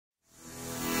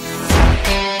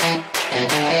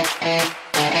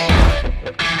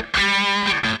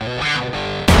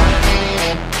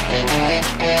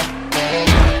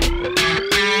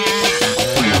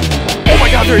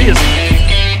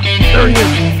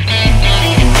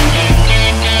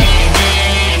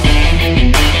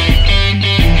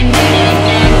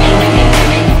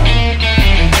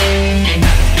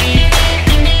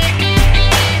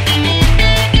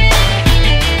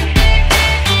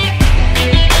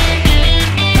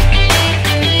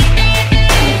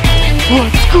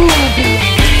Let's go!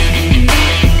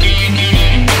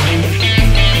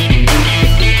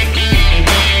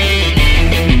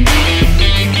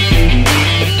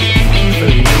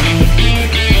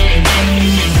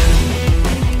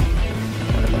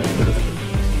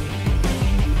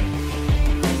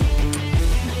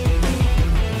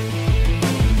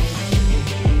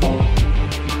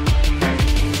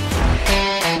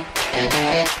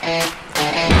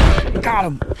 Got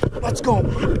him. Let's go.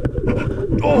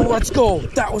 Oh, let's go.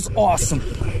 That was awesome.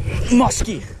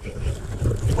 Musky.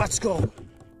 Let's go. There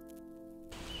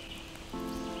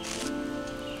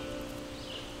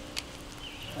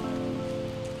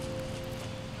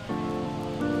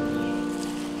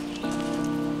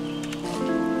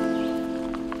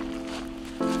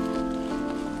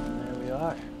we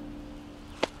are.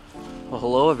 Well,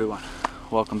 hello everyone.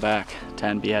 Welcome back to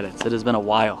NB Edits. It has been a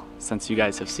while since you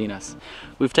guys have seen us.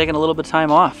 We've taken a little bit of time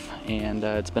off, and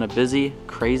it's been a busy,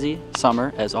 crazy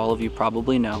summer, as all of you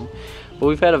probably know. But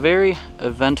we've had a very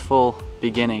eventful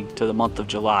beginning to the month of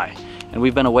July, and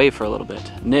we've been away for a little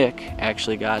bit. Nick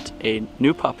actually got a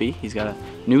new puppy. He's got a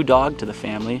new dog to the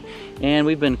family, and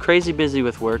we've been crazy busy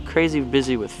with work, crazy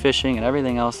busy with fishing and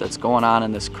everything else that's going on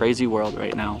in this crazy world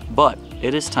right now. But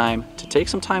it is time to take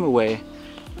some time away,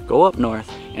 go up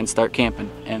north, and start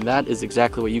camping. And that is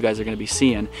exactly what you guys are going to be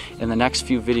seeing in the next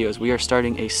few videos. We are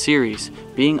starting a series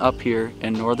being up here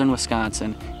in northern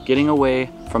Wisconsin, getting away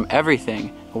from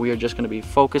everything. We are just going to be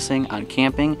focusing on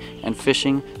camping and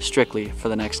fishing strictly for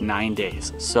the next 9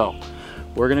 days. So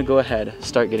we're going to go ahead,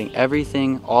 start getting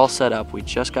everything all set up. We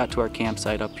just got to our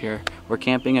campsite up here. We're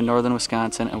camping in northern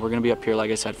Wisconsin, and we're going to be up here,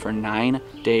 like I said, for 9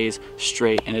 days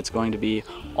straight, and it's going to be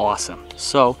awesome.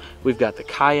 So we've got the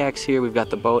kayaks here, we've got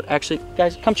the boat. Actually,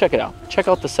 guys, come check it out. Check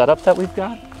out the setup that we've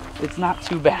got. It's not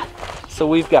too bad. So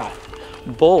we've got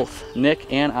both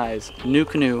Nick and I's new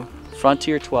canoe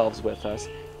Frontier 12s with us,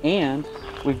 and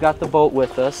we've got the boat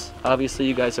with us. Obviously,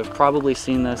 you guys have probably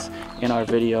seen this in our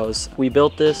videos. We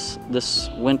built this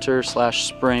winter slash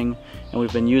spring, and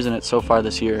we've been using it so far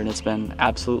this year, and it's been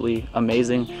absolutely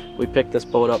amazing. We picked this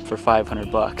boat up for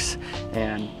 500 bucks,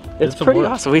 and it's pretty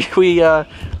awesome.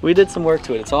 We did some work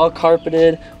to it. It's all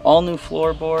carpeted, all new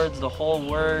floorboards, the whole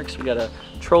works. We got a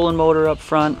trolling motor up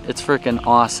front. It's freaking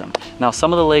awesome. Now,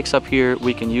 some of the lakes up here,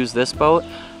 we can use this boat.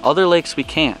 Other lakes we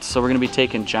can't, so we're gonna be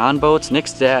taking John boats.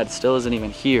 Nick's dad still isn't even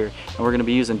here, and we're gonna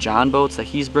be using John boats that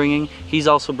he's bringing. He's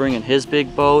also bringing his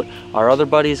big boat. Our other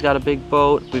buddy's got a big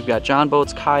boat. We've got John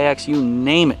boats, kayaks, you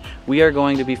name it. We are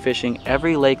going to be fishing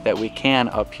every lake that we can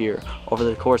up here over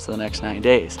the course of the next 9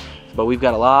 days. But we've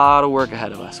got a lot of work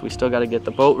ahead of us. We still got to get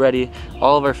the boat ready,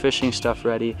 all of our fishing stuff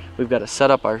ready. We've got to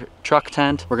set up our truck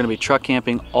tent. We're going to be truck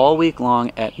camping all week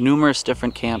long at numerous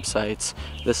different campsites.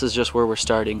 This is just where we're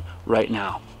starting right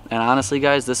now. And honestly,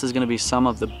 guys, this is going to be some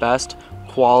of the best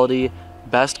quality,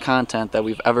 best content that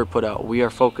we've ever put out. We are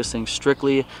focusing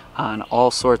strictly on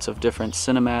all sorts of different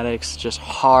cinematics, just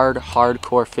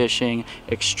hardcore fishing,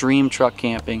 extreme truck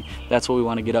camping. That's what we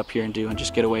want to get up here and do, and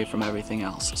just get away from everything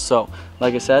else. So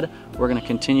like I said, we're going to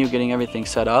continue getting everything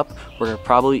set up. We're going to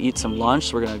probably eat some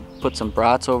lunch. We're going to put some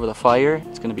brats over the fire.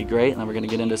 It's going to be great, and then we're going to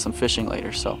get into some fishing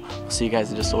later. So we'll see you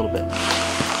guys in just a little bit.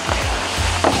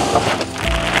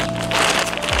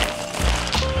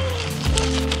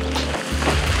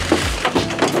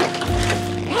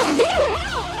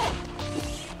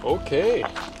 Okay,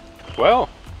 well,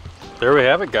 there we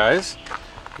have it, guys.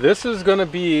 This is gonna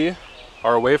be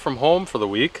our away from home for the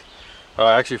week.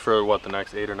 Actually, for what, the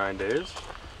next 8 or 9 days.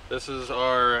 This is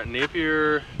our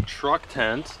Napier truck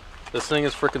tent. This thing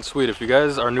is freaking sweet. If you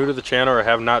guys are new to the channel or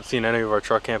have not seen any of our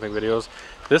truck camping videos,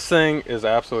 this thing is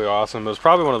absolutely awesome. It was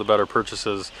probably one of the better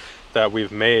purchases that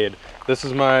we've made. This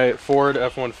is my Ford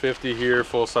F-150 here,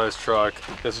 full-size truck.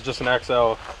 This is just an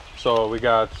XL. So we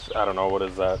got, I don't know, what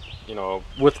is that? You know,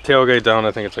 with the tailgate down,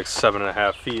 I think it's like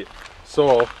 7.5 feet.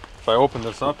 So if I open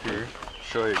this up here,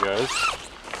 show you guys.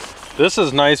 This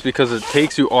is nice because it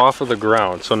takes you off of the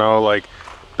ground. So now, like,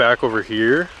 back over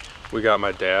here, we got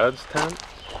my dad's tent.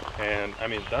 And I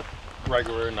mean, that's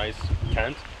regular, nice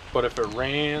tent. But if it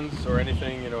rains or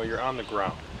anything, you know, you're on the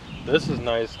ground. This is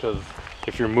nice because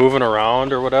if you're moving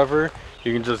around or whatever,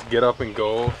 you can just get up and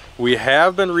go. We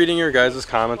have been reading your guys'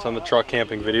 comments on the truck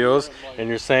camping videos, and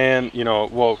you're saying, you know,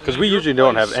 well, because we usually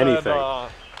don't have anything,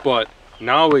 but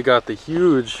now we got the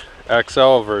huge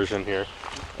XL version here,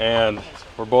 and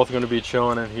we're both going to be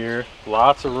chilling in here.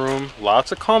 Lots of room,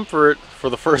 lots of comfort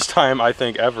for the first time, I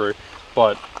think, ever.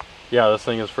 But yeah, this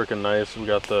thing is freaking nice. We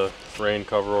got the rain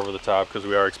cover over the top because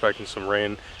we are expecting some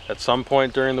rain at some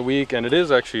point during the week, and it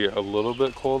is actually a little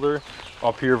bit colder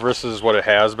up here versus what it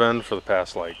has been for the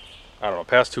past like I don't know,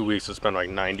 past 2 weeks it's been like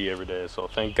 90 every day, so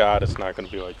thank God it's not going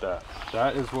to be like that.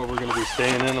 That is what we're going to be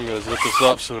staying in. I'm going to zip this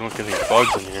up so we don't get any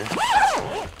bugs in here.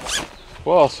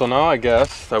 Well, so now I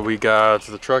guess that we got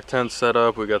the truck tent set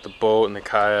up, we got the boat and the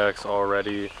kayaks all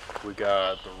ready, we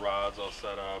got the rods all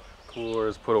set up,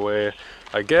 coolers put away.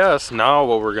 I guess now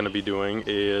what we're going to be doing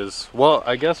is, well,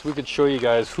 I guess we could show you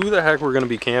guys who the heck we're going to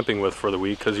be camping with for the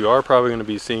week, because you are probably going to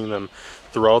be seeing them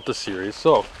throughout the series.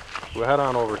 So we'll head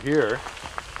on over here,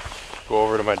 go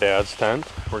over to my dad's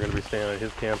tent. We're going to be staying at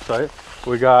his campsite.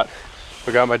 We got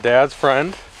my dad's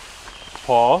friend,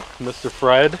 Paul, Mr.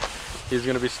 Fred. He's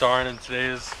going to be starring in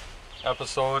today's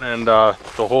episode, and the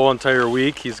whole entire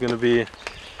week he's going to be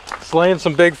slaying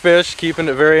some big fish, keeping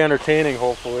it very entertaining,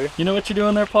 hopefully. You know what you're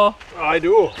doing there, Paul? I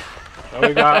do. And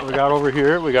we got over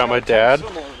here, we got my dad.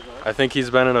 I think he's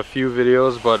been in a few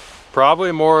videos, but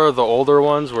probably more of the older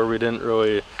ones where we didn't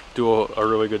really do a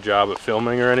really good job of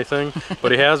filming or anything.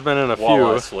 But he has been in a few.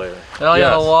 Walleye slayer. Oh yeah,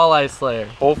 the walleye slayer.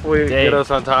 Hopefully get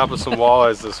us on top of some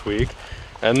walleyes this week.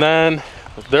 And then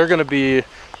they're going to be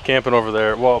camping over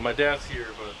there. Well, my dad's here,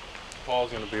 but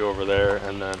Paul's going to be over there.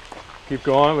 And then keep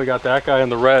going. We got that guy in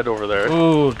the red over there.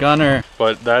 Ooh, Gunner.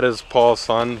 But that is Paul's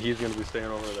son. He's going to be staying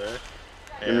over there.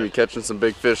 We're going to be catching some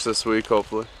big fish this week,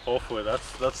 hopefully. Hopefully.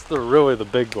 That's really the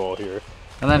big goal here.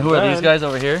 And then who are these guys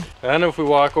over here? And if we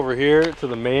walk over here to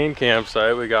the main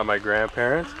campsite, we got my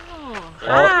grandparents. Oh,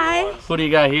 hi. Who do you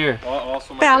got here?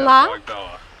 Also my Bella. dad's dog,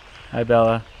 Bella. Hi,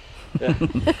 Bella.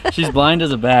 She's blind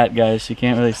as a bat, guys. She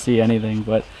can't really see anything,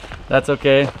 but that's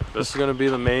okay. This is gonna be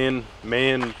the main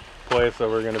place that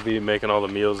we're gonna be making all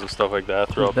the meals and stuff like that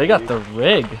throughout They the got week. the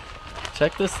rig.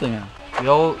 Check this thing out. The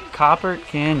old Copper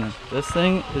Canyon. This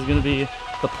thing is gonna be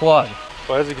the plug.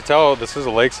 Well, as you can tell, this is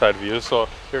a lakeside view, so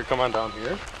here, come on down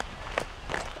here.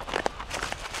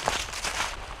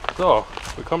 So,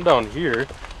 we come down here.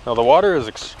 Now the water is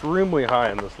extremely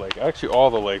high in this lake. Actually,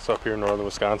 all the lakes up here in northern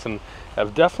Wisconsin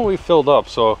have definitely filled up.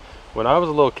 So when I was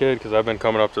a little kid, because I've been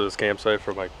coming up to this campsite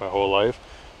for like my whole life,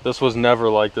 this was never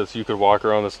like this. You could walk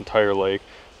around this entire lake.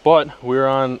 But we're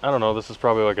on, I don't know, this is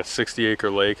probably like a 60-acre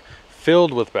lake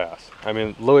filled with bass. I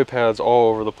mean, lily pads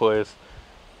all over the place.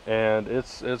 And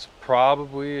it's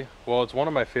probably, well, it's one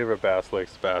of my favorite bass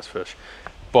lakes to bass fish.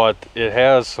 But it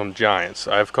has some giants.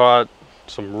 I've caught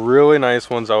some really nice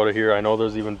ones out of here. I know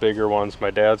there's even bigger ones.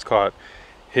 My dad's caught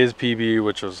his PB,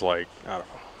 which was like, I don't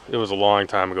know, it was a long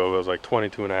time ago. It was like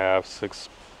 22 and a half, 6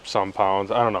 some pounds.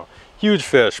 I don't know, huge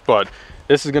fish. But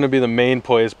this is going to be the main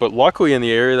place. But luckily in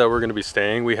the area that we're going to be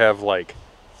staying, we have like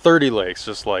 30 lakes,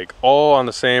 just like all on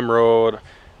the same road.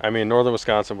 I mean, northern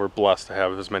Wisconsin, we're blessed to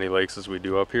have as many lakes as we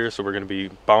do up here. So we're going to be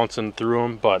bouncing through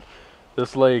them. But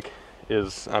this lake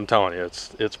is, I'm telling you,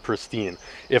 it's pristine.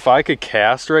 If I could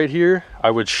cast right here,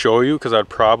 I would show you, because I'd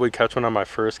probably catch one on my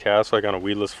first cast, like on a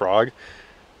weedless frog.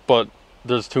 But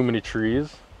there's too many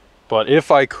trees. But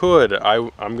if I could,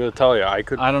 I'm gonna tell you, I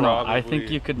could. I don't know. I think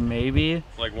you could maybe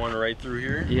like one right through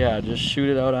here. Yeah, just shoot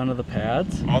it out onto the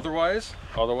pads. Otherwise,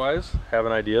 have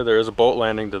an idea. There is a boat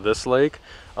landing to this lake.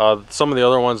 Some of the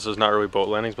other ones, there's not really boat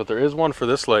landings, but there is one for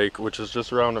this lake, which is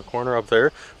just around the corner up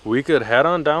there. We could head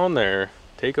on down there,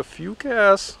 take a few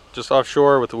casts just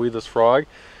offshore with the weedless frog,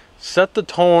 set the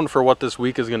tone for what this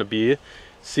week is going to be,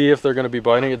 see if they're going to be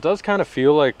biting. It does kind of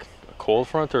feel like a cold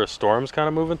front or a storm's kind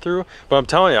of moving through, but I'm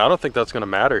telling you, I don't think that's going to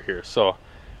matter here. So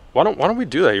why don't we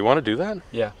do that? You want to do that?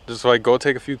 Yeah. Just like go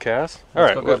take a few casts. All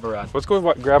right, go grab a rod. Let's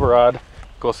go grab a rod.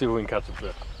 Go see if we can catch a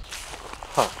fish.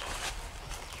 Huh.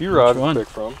 Few rods to pick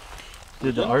from.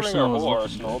 Dude, the arsenal was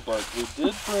arsenal, but we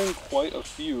did bring quite a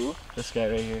few. This guy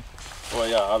right here. Well,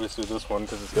 yeah, obviously this one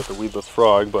because it's got the weedless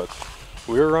frog, but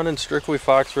we were running strictly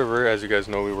Fox River. As you guys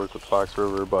know, we work with Fox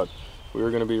River, but we were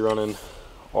going to be running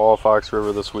all Fox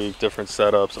River this week, different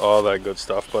setups, all that good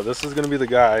stuff. But this is going to be the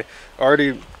guy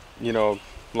already, you know,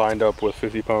 lined up with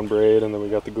 50-pound braid, and then we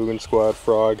got the Guggen Squad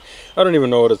frog. I don't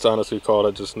even know what it's honestly called.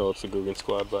 I just know it's the Guggen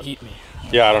Squad. But eat me.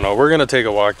 Yeah, I don't know. We're going to take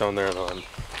a walk down there and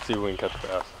see if we can catch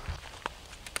bass.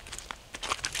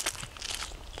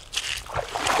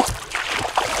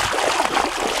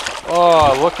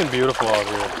 Oh, looking beautiful out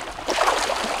here.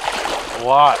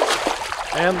 Lots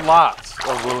and lots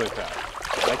of lily pads.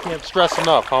 I can't stress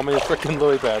enough how many freaking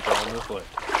lily pads are on this lake.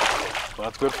 So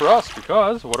that's good for us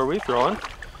because what are we throwing?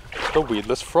 The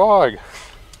weedless frog.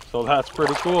 So that's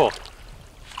pretty cool.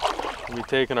 We'll be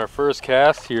taking our first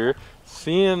cast here,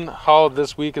 seeing how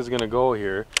this week is going to go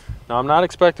here. Now I'm not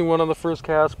expecting one on the first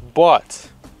cast,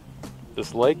 but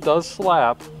this lake does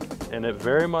slap and it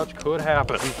very much could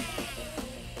happen.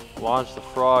 Launch the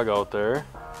frog out there,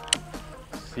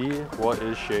 see what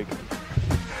is shaking.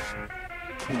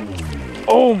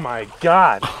 Oh my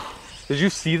God, Did you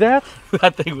see that?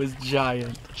 That thing was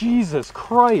giant. Jesus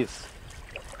Christ.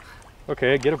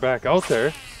 Okay, get it back out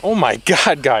there. Oh my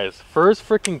God, guys. First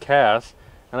freaking cast,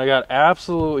 and I got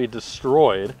absolutely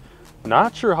destroyed.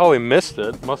 Not sure how he missed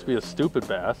it. Must be a stupid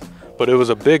bass, but it was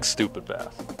a big stupid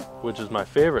bass, which is my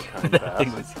favorite kind of That bass.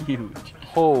 thing was huge.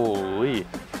 Holy.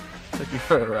 Took you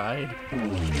for a ride.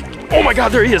 Oh my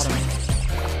God, there he is.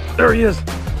 There he is.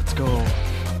 Let's go.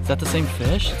 Is that the same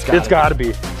fish? It's gotta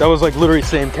be. That was like literally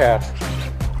same cast.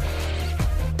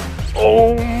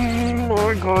 Oh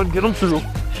my God, get him through.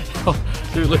 Oh,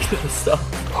 dude, look at this stuff.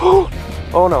 Oh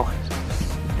no.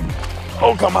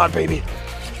 Oh, come on, baby.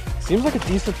 Seems like a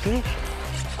decent fish.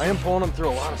 I am pulling him through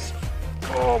a lot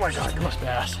of... Oh my God, come on. Nice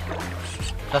bass.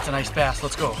 That's a nice bass.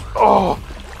 Let's go. Oh,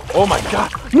 oh my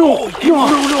God. No,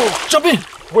 no. Jump in.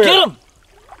 Where? Get him.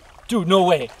 Dude, no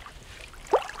way.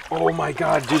 Oh my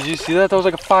God, did you see that? That was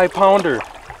like a 5-pounder.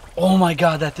 Oh my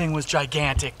God, that thing was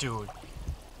gigantic, dude.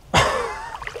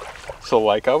 So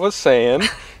like I was saying,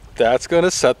 that's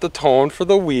gonna set the tone for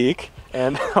the week.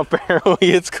 And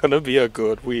apparently it's gonna be a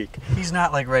good week. He's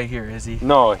not like right here, is he?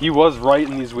 No, he was right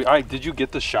in these weeks. Did you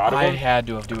get the shot of I him? had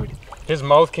to have, dude. His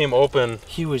mouth came open.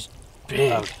 He was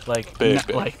big. Like Big.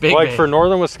 big. For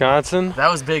northern Wisconsin,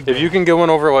 That was big. if you can get one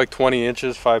over like 20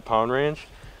 inches, 5-pound range,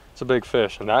 it's a big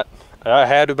fish. And that, I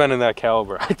had to have been in that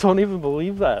caliber. I don't even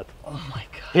believe that. Oh my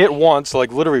God. Hit once,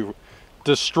 like literally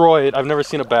destroyed. I've never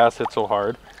seen a bass hit so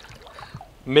hard.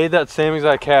 Made that same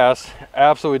exact cast,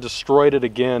 absolutely destroyed it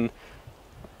again.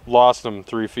 Lost him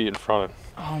 3 feet in front of him.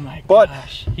 Oh my But,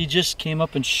 gosh. He just came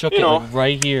up and shook you it know, like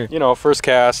right here. You know, first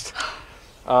cast.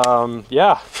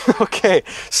 Yeah. Okay.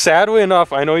 Sadly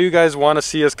enough, I know you guys want to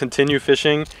see us continue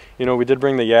fishing. You know, we did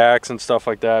bring the yaks and stuff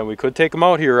like that, and we could take them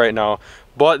out here right now.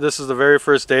 But this is the very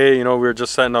first day. You know, we were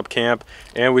just setting up camp,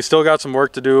 and we still got some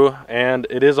work to do, and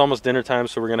it is almost dinner time,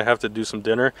 so we're gonna have to do some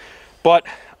dinner. But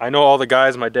I know all the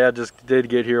guys. My dad just did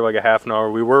get here like a half an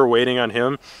hour. We were waiting on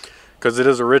him because it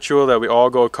is a ritual that we all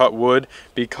go cut wood,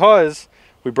 because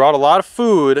we brought a lot of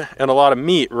food and a lot of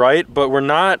meat, right? But we're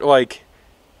not like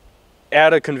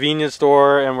at a convenience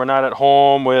store, and we're not at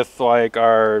home with like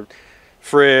our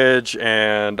fridge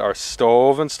and our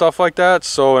stove and stuff like that.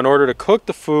 So in order to cook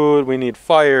the food, we need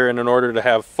fire, and in order to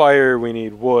have fire, we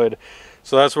need wood.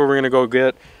 So that's what we're gonna go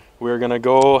get. We're gonna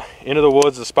go into the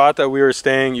woods. The spot that we were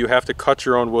staying, you have to cut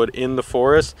your own wood in the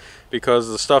forest, because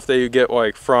the stuff that you get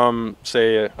like from,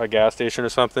 say, a gas station or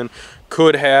something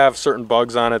could have certain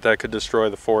bugs on it that could destroy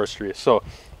the forestry. So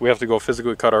we have to go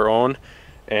physically cut our own,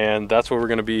 and that's what we're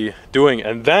gonna be doing.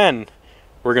 And then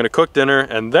we're gonna cook dinner,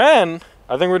 and then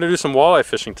I think we're gonna do some walleye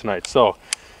fishing tonight. So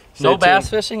No tuned. bass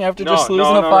fishing after just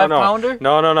losing a 5-pounder?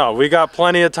 No. We got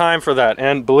plenty of time for that.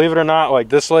 And believe it or not, like,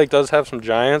 this lake does have some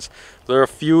giants. There are a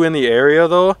few in the area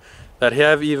though that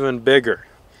have even bigger.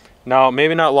 Now,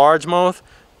 maybe not largemouth,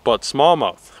 but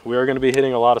smallmouth. We are going to be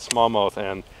hitting a lot of smallmouth,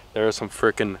 and there are some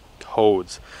freaking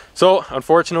toads. So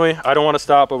unfortunately, I don't want to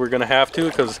stop, but we're going to have to,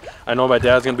 because I know my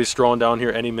dad's going to be strolling down here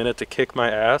any minute to kick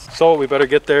my ass. So we better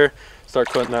get there, start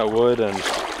cutting that wood, and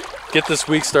get this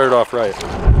week started off right.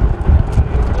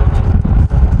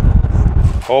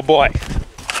 Oh boy.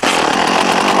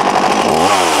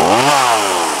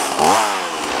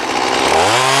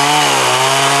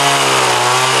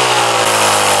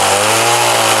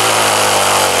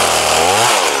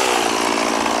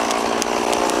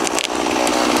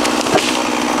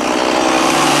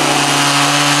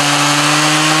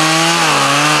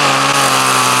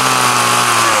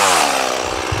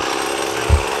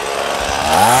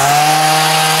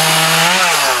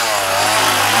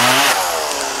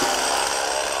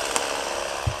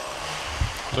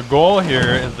 The goal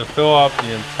here is to fill up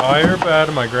the entire bed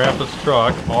of my grandpa's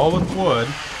truck, all with wood.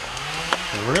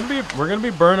 And we're gonna be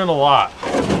burning a lot.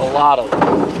 A lot of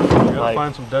them. We gotta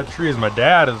find some dead trees. My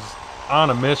dad is on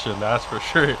a mission, that's for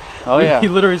sure. Oh yeah. He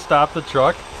literally stopped the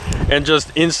truck and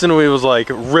just instantly was like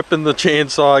ripping the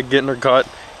chainsaw, getting her cut.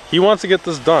 He wants to get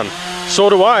this done. So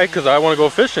do I, because I want to go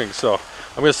fishing. So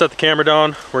I'm gonna set the camera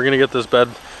down. We're gonna get this bed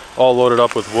all loaded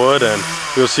up with wood, and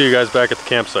we'll see you guys back at the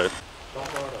campsite.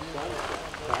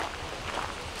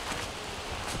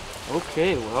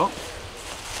 Okay, well,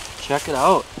 check it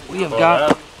out. We have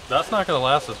got... That's not gonna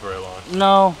last us very long.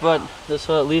 No, but this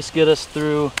will at least get us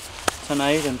through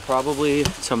tonight and probably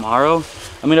tomorrow.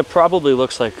 I mean, it probably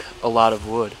looks like a lot of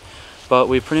wood, but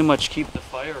we pretty much keep the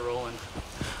fire rolling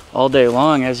all day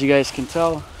long. As you guys can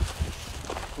tell,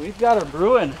 we've got her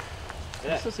brewing.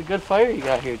 Yeah. This is a good fire you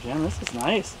got here, Jim. This is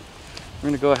nice. We're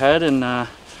gonna go ahead and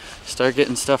start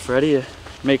getting stuff ready to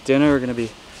make dinner. We're gonna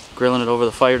be grilling it over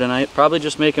the fire tonight. Probably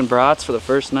just making brats for the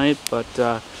first night, but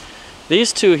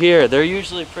These two here, they're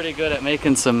usually pretty good at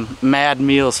making some mad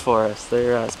meals for us.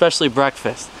 They're especially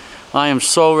breakfast. I am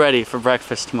so ready for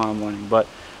breakfast tomorrow morning, but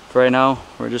for right now,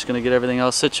 we're just gonna get everything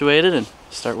else situated and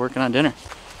start working on dinner.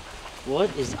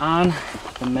 What is on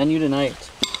the menu tonight?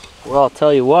 Well, I'll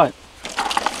tell you what.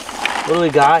 What do we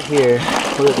got here?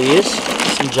 What are these?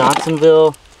 Some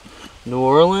Johnsonville, New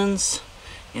Orleans,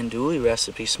 andouille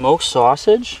recipe. Smoked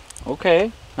sausage.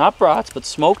 Okay, not brats, but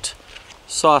smoked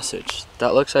sausage.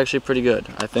 That looks actually pretty good.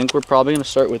 I think we're probably gonna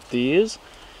start with these.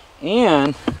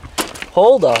 And,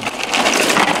 hold up.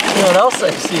 You know what else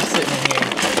I see sitting in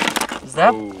here? Is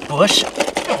that Bush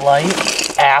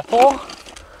Light apple?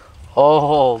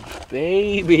 Oh,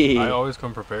 baby. I always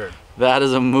come prepared. That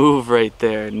is a move right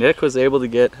there. Nick was able to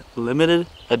get limited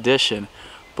edition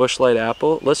Bush Light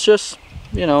apple. Let's just,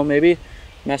 you know, maybe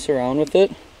mess around with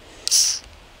it.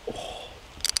 Oh,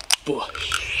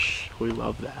 Bush. We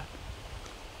love that.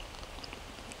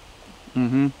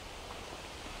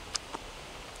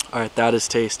 Alright, that is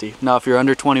tasty. Now, if you're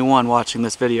under 21 watching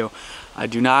this video, I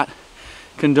do not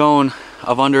condone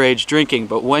of underage drinking,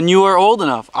 but when you are old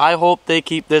enough, I hope they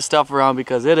keep this stuff around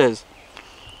because it is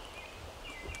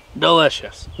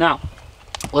delicious. Now,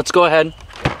 let's go ahead,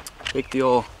 take the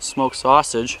old smoked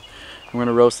sausage, and we're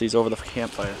gonna roast these over the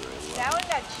campfire. That one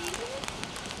got cheese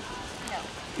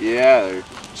in it? No. Yeah, they're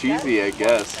cheesy, I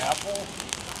guess. Apple?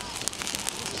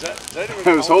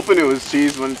 I was hoping it was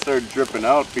cheese when it started dripping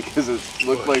out because it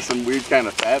looked like some weird kind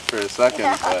of fat for a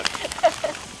second. But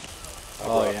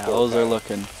Oh yeah, those are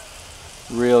looking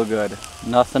real good.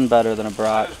 Nothing better than a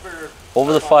brat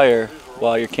over the fire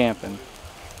while you're camping.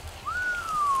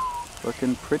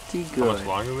 Looking pretty How good. much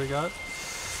longer we got?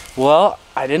 Well,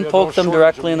 I didn't have poke no them shortage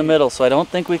directly of in the meat. middle, so I don't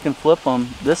think we can flip them.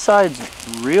 This side's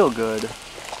real good.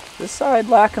 This side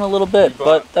lacking a little bit,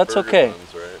 but that's okay.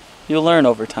 You'll learn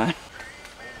over time.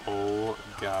 Oh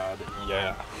God,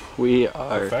 yeah. We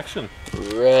are Perfection.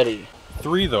 ready.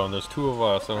 3 though, and there's 2 of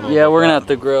us. I don't know Yeah, about we're gonna that. have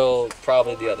to grill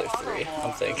probably the other 3,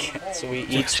 I'm thinking. So we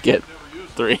each get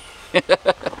 3.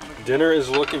 Dinner is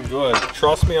looking good.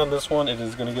 Trust me on this one, it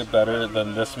is gonna get better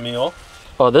than this meal.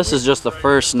 Oh, this is just the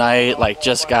first night, like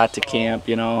just got to camp,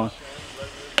 you know.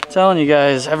 Telling you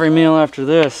guys, every meal after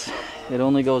this, it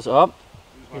only goes up.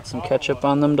 Get some ketchup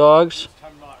on them dogs.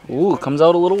 Ooh, comes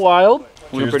out a little wild.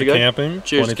 Doing Cheers pretty to good. camping.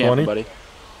 Cheers to 2020. camping, buddy.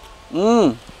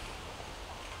 Mmm.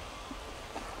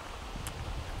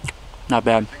 Not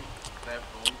bad.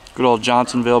 Good old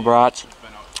Johnsonville brats.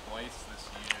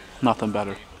 Nothing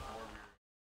better.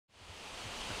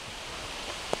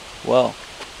 Well,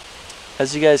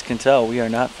 as you guys can tell, we are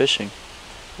not fishing.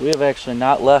 We have actually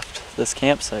not left this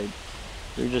campsite.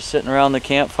 We're just sitting around the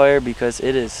campfire because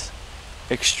it is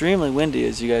extremely windy,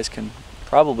 as you guys can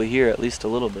probably hear at least a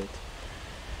little bit.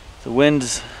 The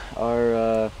winds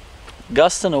are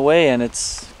gusting away and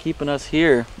it's keeping us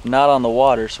here, not on the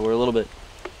water, so we're a little bit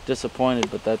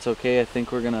disappointed, but that's okay. I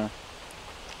think we're gonna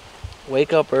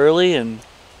wake up early and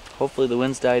hopefully the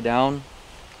winds die down,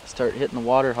 start hitting the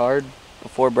water hard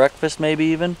before breakfast, maybe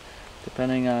even,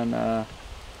 depending on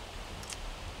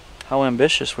how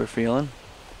ambitious we're feeling.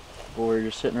 But we're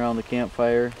just sitting around the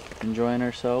campfire enjoying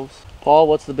ourselves. Paul,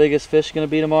 what's the biggest fish gonna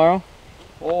be tomorrow?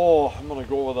 Oh, I'm gonna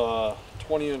go with a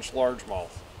 20-inch largemouth.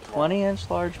 20-inch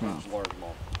largemouth.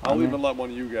 Largemouth. I'll even let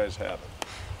one of you guys have it.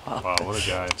 Wow, what a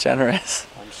guy. Generous.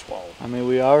 I'm swallowed. I mean,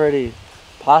 we already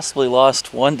possibly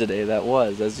lost one today, that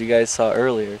was, as you guys saw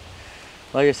earlier.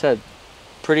 Like I said,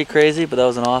 pretty crazy, but that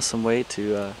was an awesome way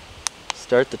to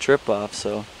start the trip off.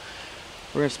 So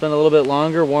we're gonna spend a little bit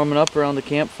longer warming up around the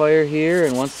campfire here,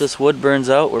 and once this wood burns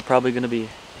out, we're probably gonna be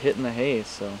hitting the hay.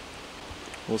 So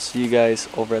we'll see you guys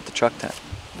over at the truck tent.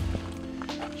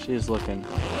 She is looking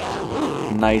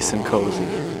nice and cozy,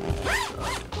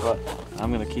 but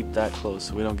I'm gonna keep that closed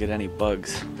so we don't get any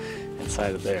bugs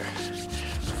inside of there.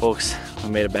 Folks, we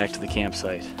made it back to the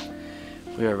campsite.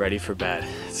 We are ready for bed.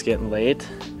 It's getting late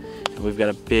and we've got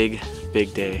a big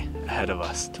day ahead of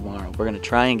us tomorrow. We're gonna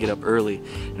try and get up early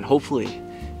and hopefully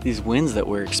these winds that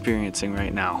we're experiencing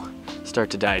right now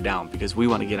start to die down because we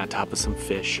want to get on top of some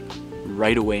fish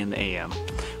right away in the AM.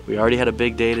 We already had a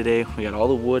big day today. We got all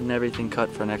the wood and everything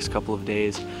cut for the next couple of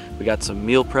days. We got some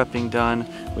meal prepping done.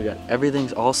 We got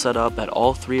everything all set up at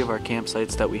all 3 of our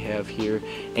campsites that we have here,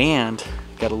 and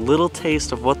got a little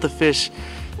taste of what the fish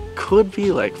could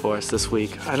be like for us this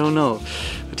week. I don't know.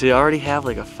 But to already have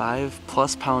like a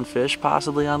 5+ pound fish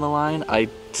possibly on the line, I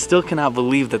still cannot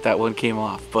believe that that one came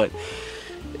off. But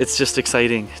it's just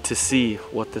exciting to see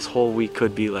what this whole week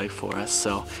could be like for us.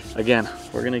 So again,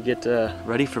 we're gonna get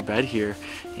ready for bed here,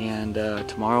 and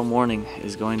tomorrow morning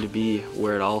is going to be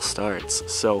where it all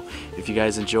starts. So if you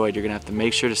guys enjoyed, you're gonna have to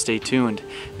make sure to stay tuned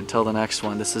until the next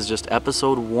one. This is just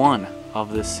episode 1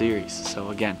 of this series. So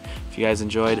again, if you guys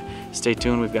enjoyed, stay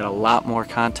tuned. We've got a lot more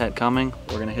content coming.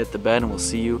 We're gonna hit the bed, and we'll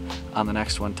see you on the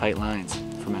next one. Tight lines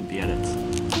from NB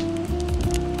Edits.